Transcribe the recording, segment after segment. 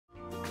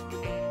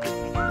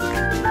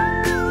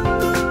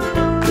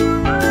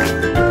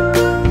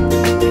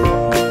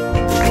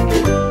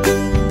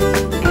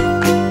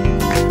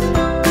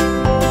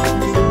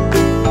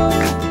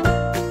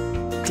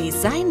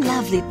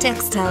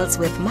textiles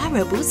with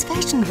Marabu's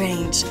fashion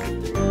range.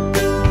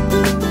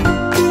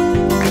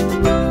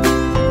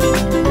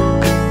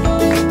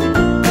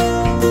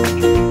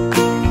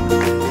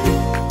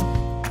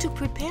 To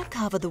prepare,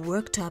 cover the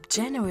worktop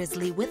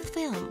generously with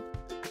film.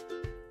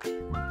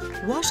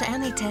 Wash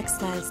any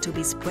textiles to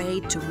be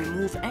sprayed to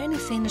remove any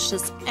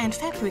finishes and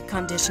fabric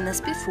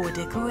conditioners before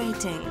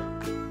decorating.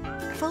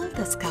 Fold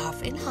the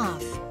scarf in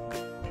half.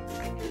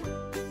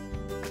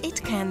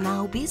 It can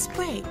now be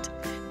sprayed.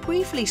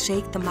 Briefly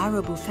shake the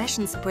Marabu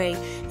Fashion-Spray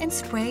and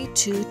spray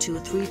 2 to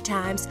 3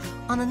 times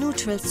on a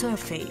neutral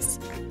surface.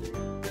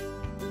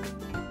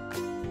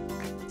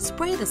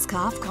 Spray the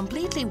scarf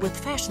completely with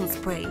fashion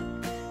spray.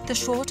 The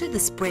shorter the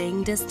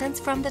spraying distance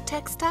from the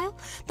textile,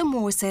 the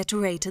more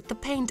saturated the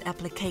paint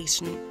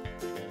application.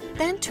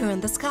 Then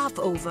turn the scarf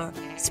over.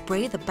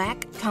 Spray the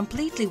back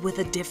completely with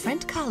a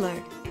different color.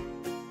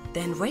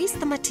 Then raise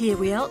the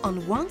material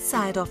on one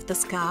side of the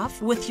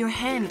scarf with your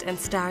hand and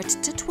start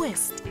to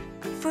twist.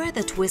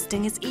 Further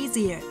twisting is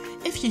easier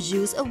if you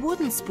use a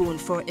wooden spoon,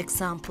 for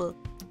example.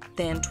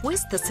 Then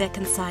twist the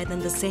second side in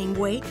the same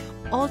way,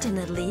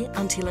 alternately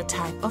until a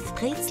type of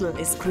pretzel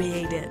is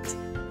created.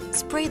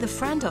 Spray the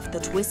front of the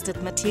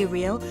twisted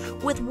material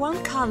with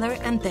one color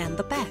and then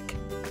the back.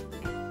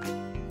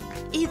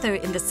 Either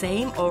in the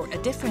same or a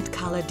different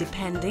color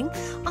depending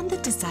on the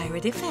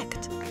desired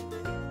effect.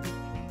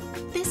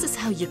 This is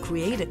how you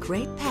create a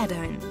great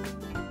pattern.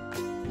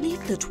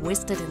 Leave the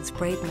twisted and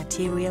sprayed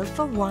material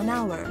for 1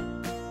 hour.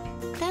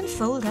 Then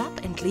fold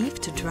up and leave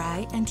to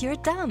dry and you're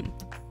done.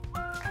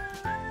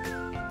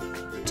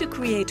 To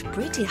create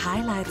pretty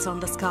highlights on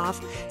the scarf,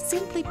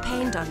 simply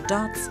paint on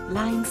dots,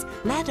 lines,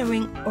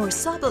 lettering or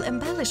subtle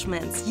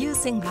embellishments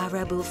using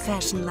Marabu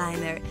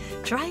Fashion-Liner.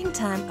 Drying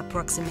time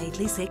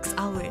approximately 6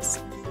 hours.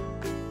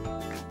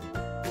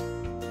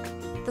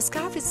 The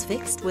scarf is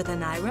fixed with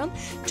an iron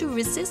to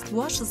resist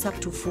washes up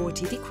to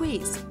 40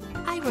 degrees.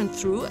 Iron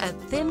through a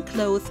thin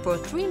cloth for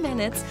 3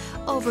 minutes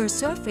over a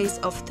surface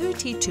of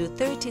 30 to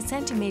 30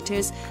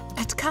 centimeters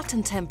at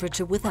cotton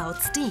temperature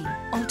without steam.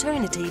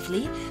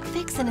 Alternatively,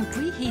 fix in a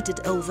preheated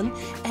oven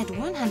at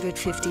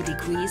 150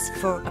 degrees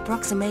for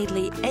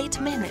approximately 8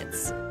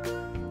 minutes.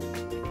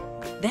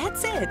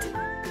 That's it!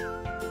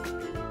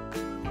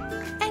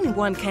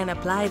 Anyone can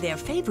apply their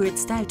favorite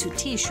style to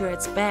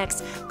t-shirts,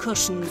 bags,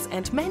 cushions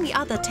and many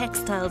other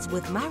textiles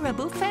with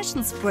Marabu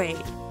Fashion-Spray.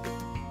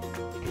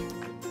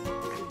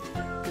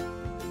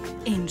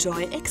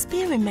 Enjoy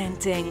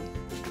experimenting!